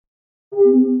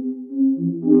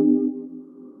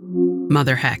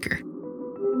Mother Hacker,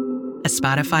 a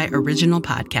Spotify original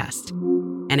podcast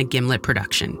and a Gimlet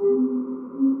production.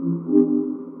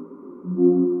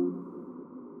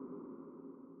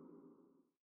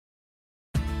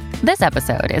 This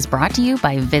episode is brought to you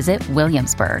by Visit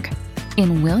Williamsburg.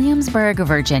 In Williamsburg,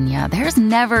 Virginia, there's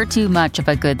never too much of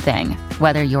a good thing.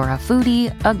 Whether you're a foodie,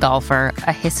 a golfer,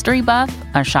 a history buff,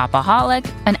 a shopaholic,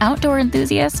 an outdoor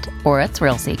enthusiast, or a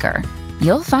thrill seeker,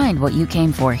 you'll find what you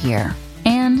came for here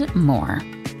and more.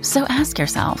 So ask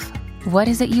yourself, what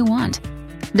is it you want?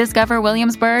 Discover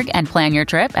Williamsburg and plan your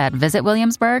trip at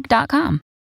visitwilliamsburg.com.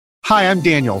 Hi, I'm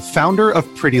Daniel, founder of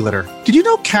Pretty Litter. Did you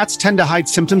know cats tend to hide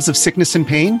symptoms of sickness and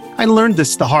pain? I learned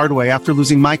this the hard way after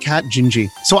losing my cat,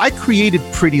 Gingy. So I created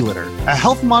Pretty Litter, a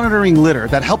health monitoring litter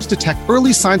that helps detect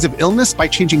early signs of illness by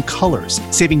changing colors,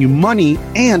 saving you money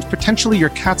and potentially your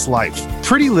cat's life.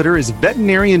 Pretty Litter is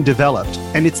veterinarian developed,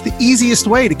 and it's the easiest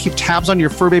way to keep tabs on your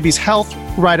fur baby's health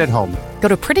right at home. Go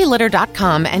to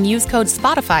prettylitter.com and use code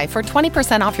SPOTIFY for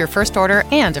 20% off your first order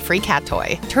and a free cat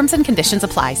toy. Terms and conditions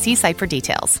apply. See site for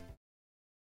details.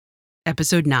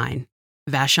 Episode 9,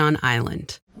 VASHON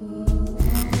Island.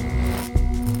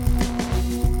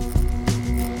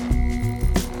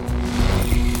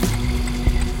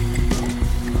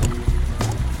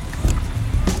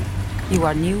 You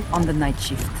are new on the night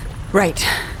shift. Right.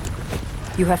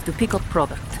 You have to pick up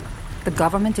product. The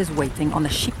government is waiting on a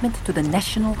shipment to the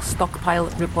National Stockpile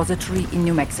Repository in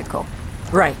New Mexico.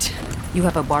 Right. You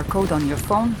have a barcode on your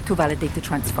phone to validate the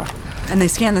transfer. And they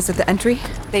scan this at the entry?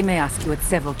 They may ask you at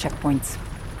several checkpoints.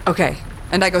 Okay.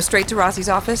 And I go straight to Rossi's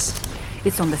office?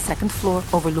 It's on the second floor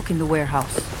overlooking the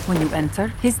warehouse. When you enter,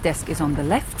 his desk is on the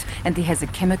left and he has a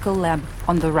chemical lab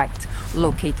on the right.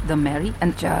 Locate the Mary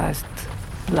and just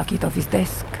lock it off his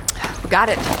desk. Got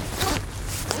it.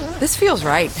 This feels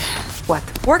right. What?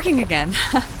 Working again.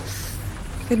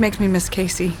 It makes me miss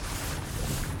Casey.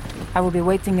 I will be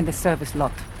waiting in the service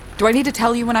lot. Do I need to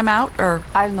tell you when I'm out, or...?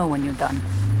 I'll know when you're done.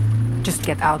 Just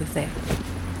get out of there.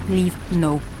 Leave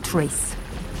no trace.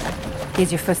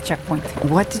 Here's your first checkpoint.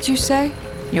 What did you say?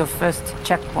 Your first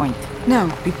checkpoint. No,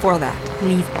 before that.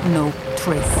 Leave no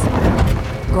trace.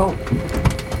 Go.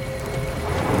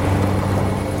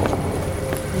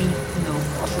 Leave no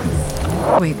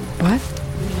trace. Wait, what?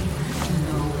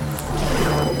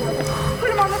 Put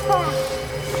him on the phone.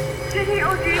 Did he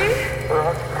OD?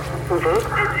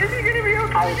 Is he gonna be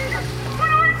okay? What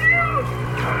do I do?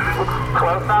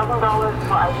 $12,000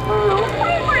 for ICU.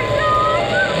 Oh my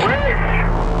God!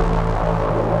 Wait!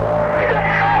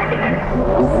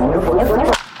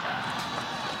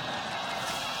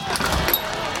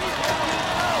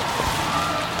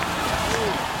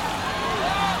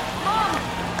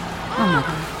 Oh my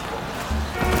God.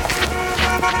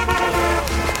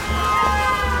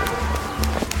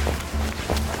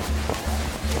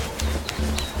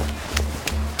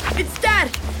 It's Dad!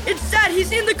 It's Dad!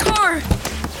 He's in the car!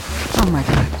 Oh my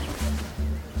God.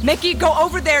 Mickey, go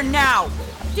over there now!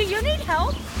 Do you need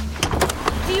help?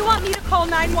 Do you want me to call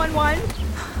 911?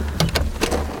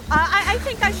 I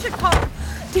think I should call...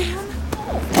 Dan?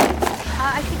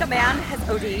 I think a man has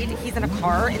OD'd. He's in a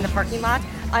car in the parking lot.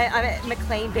 I'm at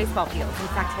McLean Baseball Field in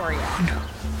Factoria.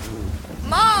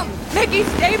 Mom! Mickey,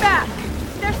 stay back!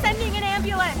 They're sending an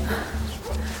ambulance!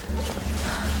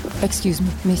 Excuse me,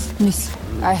 miss.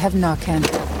 I have Narcan.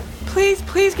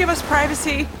 Please give us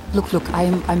privacy. Look,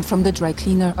 I'm from the dry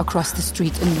cleaner across the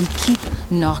street and we keep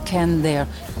Narcan there.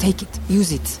 Take it,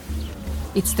 use it.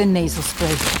 It's the nasal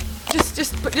spray.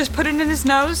 Just put it in his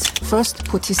nose? First,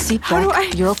 put his seat How back. do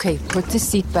I- You're okay. Put his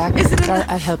seat back. Is it in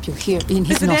I'll help you. Here, in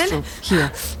his Is it in? nostril.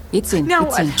 Here. It's in. No,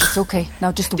 It's in. It's okay.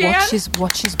 Now just Dan?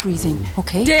 watch his breathing.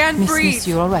 Okay? Dan, breathe. Miss,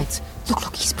 you're all right.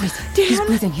 Look, he's breathing. Dan? He's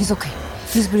breathing. He's okay.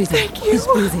 He's breathing. Thank you. He's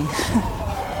breathing.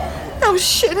 Oh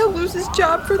shit, he'll lose his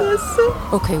job for this.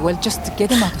 Okay, well, just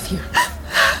get him out of here.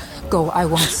 Go, I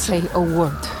won't say a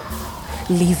word.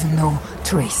 Leave no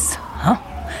trace. Huh?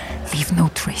 Leave no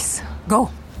trace. Go.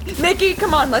 Mickey,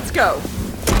 come on, let's go.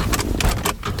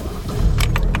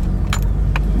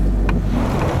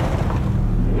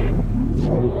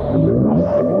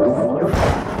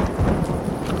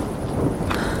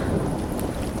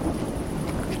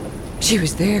 She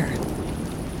was there.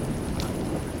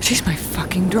 She's my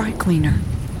fucking dry cleaner.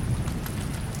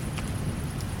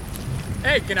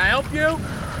 Hey, can I help you?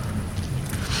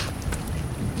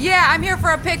 Yeah, I'm here for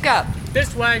a pickup.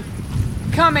 This way.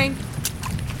 Coming.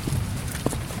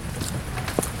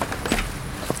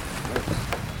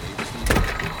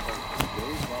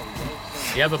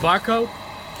 You have a barcode?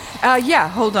 Yeah,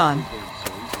 hold on.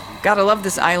 Gotta love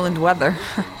this island weather.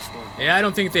 Yeah, I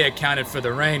don't think they accounted for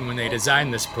the rain when they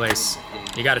designed this place.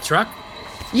 You got a truck?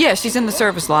 Yeah, she's in the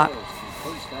service lot.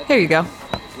 Here you go.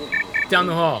 Down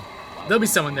the hall. There'll be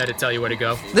someone there to tell you where to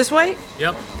go. This way?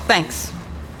 Yep. Thanks.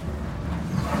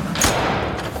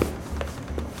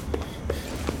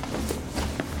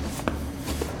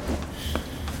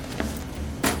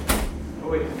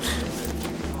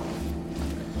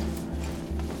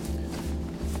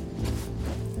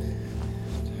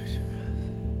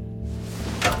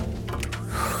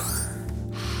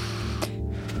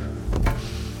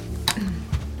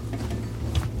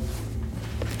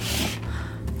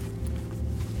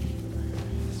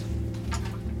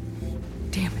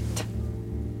 Damn it.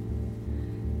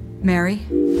 Mary?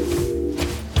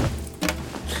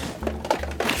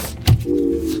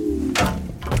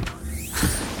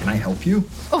 Can I help you?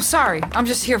 Oh, sorry. I'm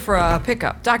just here for a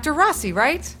pickup. Dr. Rossi,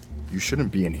 right? You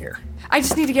shouldn't be in here. I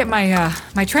just need to get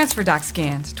my transfer doc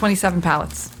scanned. 27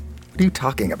 pallets. What are you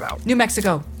talking about? New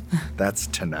Mexico. That's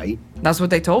tonight? That's what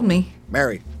they told me.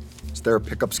 Mary, is there a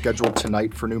pickup scheduled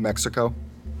tonight for New Mexico?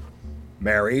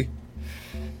 Mary?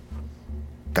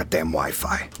 Goddamn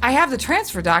Wi-Fi. I have the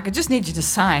transfer doc. I just need you to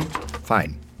sign.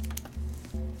 Fine.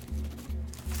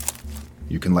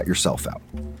 You can let yourself out.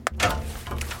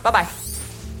 Bye-bye.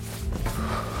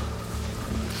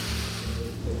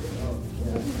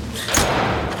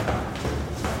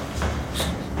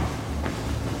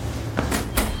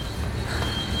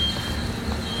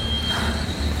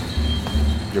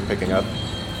 You're picking up?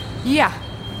 Yeah,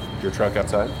 Your truck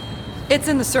outside? it's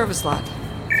in the service lot.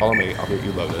 Follow me, I'll get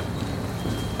you loaded.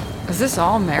 Is this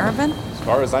all Maravin? As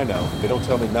far as I know, they don't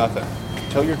tell me nothing.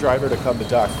 Tell your driver to come to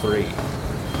Dock 3.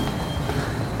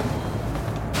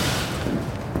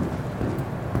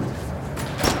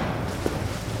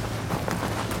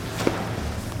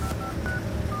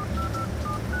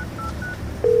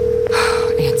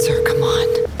 Answer, come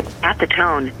on. At the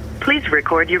tone, please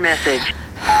record your message.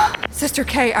 Sister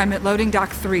Kay, I'm at loading dock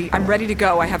 3. I'm ready to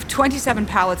go. I have 27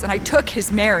 pallets and I took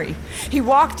his Mary. He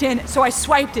walked in, so I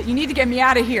swiped it. You need to get me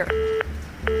out of here.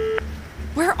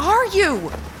 Where are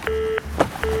you?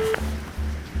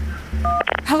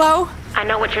 Hello? I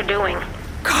know what you're doing.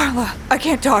 Carla, I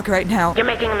can't talk right now. You're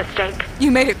making a mistake.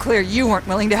 You made it clear you weren't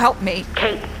willing to help me.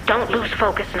 Kate, don't lose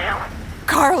focus now.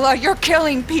 Carla, you're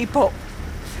killing people.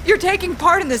 You're taking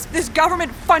part in this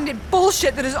government-funded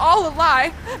bullshit that is all a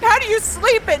lie. How do you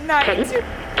sleep at night?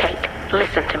 Kate,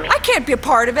 listen to me. I can't be a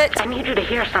part of it. I need you to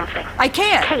hear something. I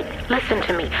can't. Kate, listen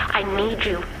to me. I need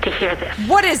you to hear this.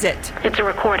 What is it? It's a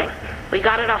recording. We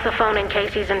got it off the phone in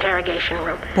Casey's interrogation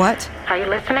room. What? Are you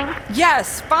listening?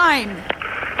 Yes, fine.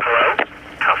 Hello?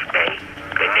 Tough day.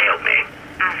 They nailed me.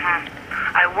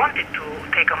 I wanted to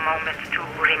take a moment to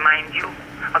remind you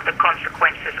of the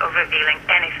consequences of revealing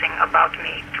anything about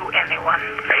me to anyone.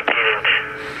 I didn't.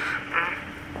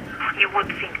 You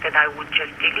would think that I would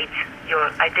just delete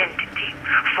your identity,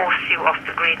 force you off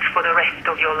the grid for the rest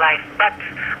of your life, but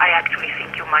I actually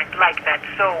think you might like that,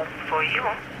 so for you,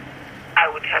 I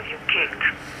would have you killed.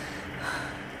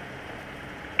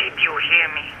 Did you hear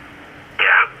me?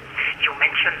 Yeah. You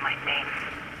mentioned my name,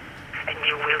 and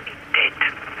you will be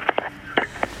dead.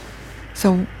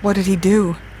 So, what did he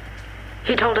do?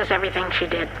 He told us everything she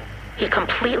did. He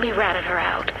completely ratted her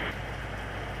out.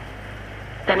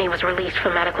 Then he was released for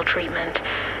medical treatment.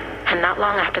 And not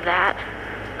long after that,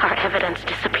 our evidence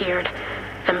disappeared.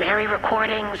 The Mary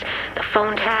recordings, the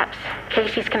phone taps,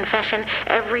 Casey's confession,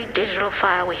 every digital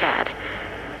file we had.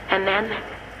 And then,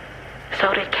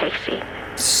 so did Casey.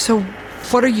 So,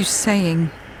 what are you saying?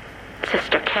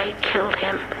 Sister Kay killed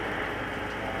him.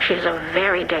 She's a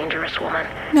very dangerous woman.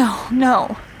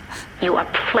 No. You are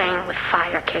playing with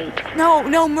fire, Kate.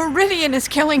 No, Meridian is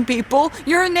killing people.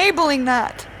 You're enabling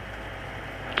that.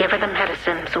 Give her the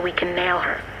medicine so we can nail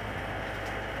her.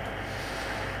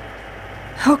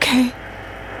 Okay.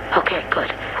 Okay,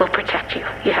 good. We'll protect you.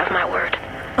 You have my word.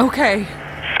 Okay.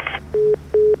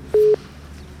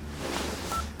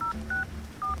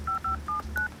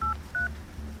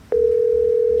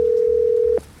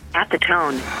 At the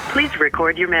tone, please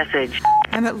record your message.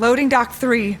 I'm at loading dock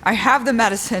 3. I have the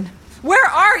medicine. Where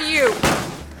are you?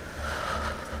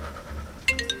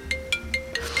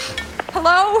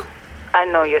 Hello? I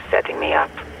know you're setting me up.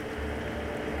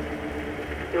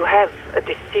 You have a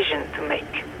decision to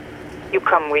make. You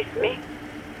come with me.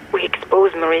 We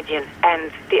expose Meridian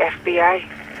and the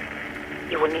FBI.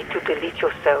 You will need to delete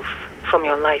yourself from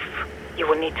your life. You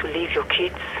will need to leave your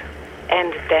kids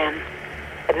and Dan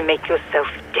and make yourself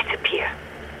disappear.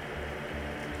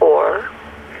 Or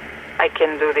I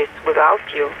can do this without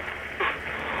you.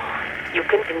 You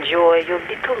can enjoy your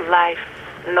little life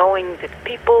knowing that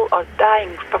people are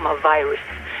dying from a virus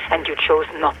and you chose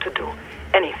not to do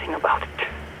anything about it.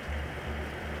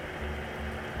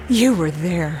 You were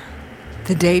there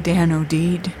the day Dan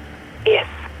OD'd. Yes.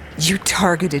 You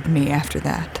targeted me after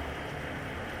that.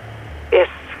 Yes.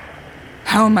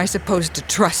 How am I supposed to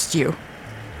trust you?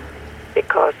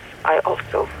 Because I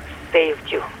also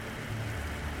saved you.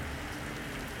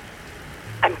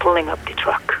 I'm pulling up the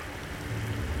truck.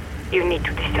 You need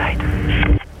to decide.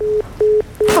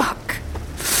 Fuck.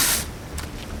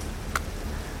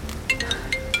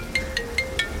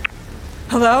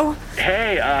 Hello?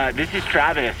 Hey, this is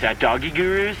Travis at Doggy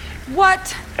Gurus.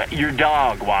 What? Your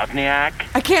dog, Wozniak.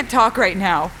 I can't talk right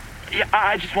now. Yeah,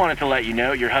 I just wanted to let you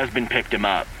know your husband picked him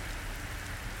up.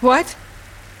 What?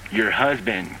 Your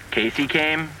husband, Casey,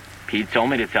 came. He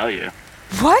told me to tell you.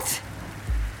 What?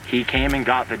 He came and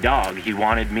got the dog. He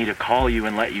wanted me to call you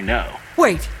and let you know.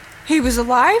 Wait, he was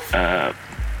alive?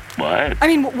 What? I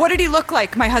mean, what did he look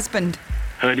like, my husband?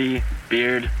 Hoodie,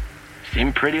 beard.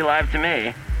 Seemed pretty alive to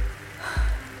me.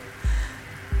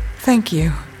 Thank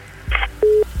you.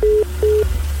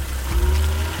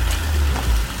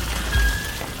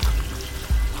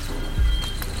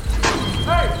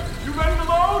 Hey, you ready to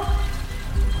load?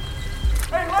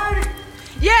 Hey, lady!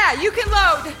 Yeah, you can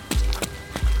load!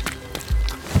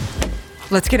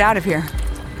 Let's get out of here.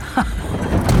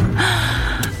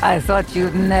 I thought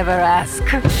you'd never ask.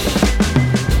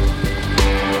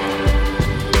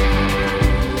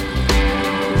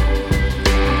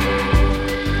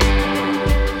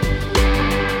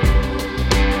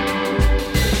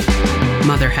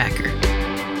 Mother Hacker,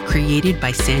 created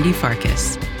by Sandy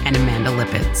Farkas and Amanda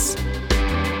Lippitz.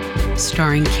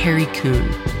 Starring Carrie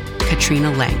Coon,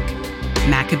 Katrina Lenk,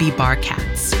 Maccabee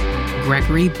Barkatz,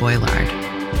 Gregory Boylard,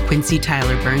 Quincy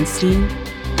Tyler Bernstein,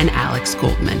 and Alex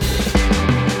Goldman.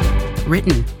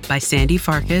 Written by Sandy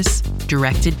Farkas,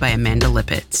 directed by Amanda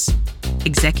Lippitz.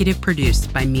 Executive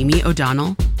produced by Mimi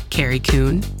O'Donnell, Carrie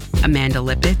Coon, Amanda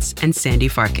Lippitz, and Sandy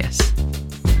Farkas.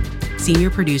 Senior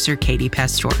producer Katie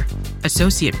Pastor.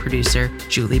 Associate producer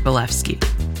Julie Belewski.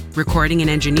 Recording and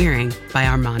engineering by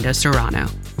Armando Serrano.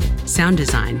 Sound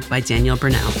design by Daniel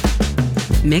Brunel.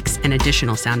 Mix and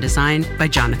additional sound design by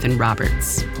Jonathan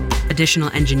Roberts.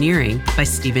 Additional engineering by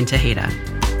Stephen Tejeda.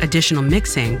 Additional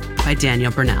mixing by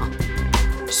Daniel Brunel.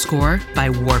 Score by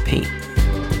Warpaint.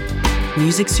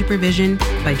 Music supervision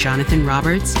by Jonathan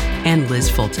Roberts and Liz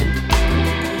Fulton.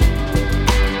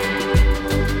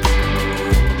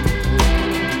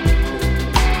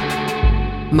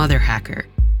 Mother Hacker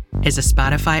is a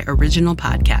Spotify original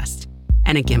podcast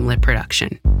and a Gimlet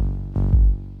production.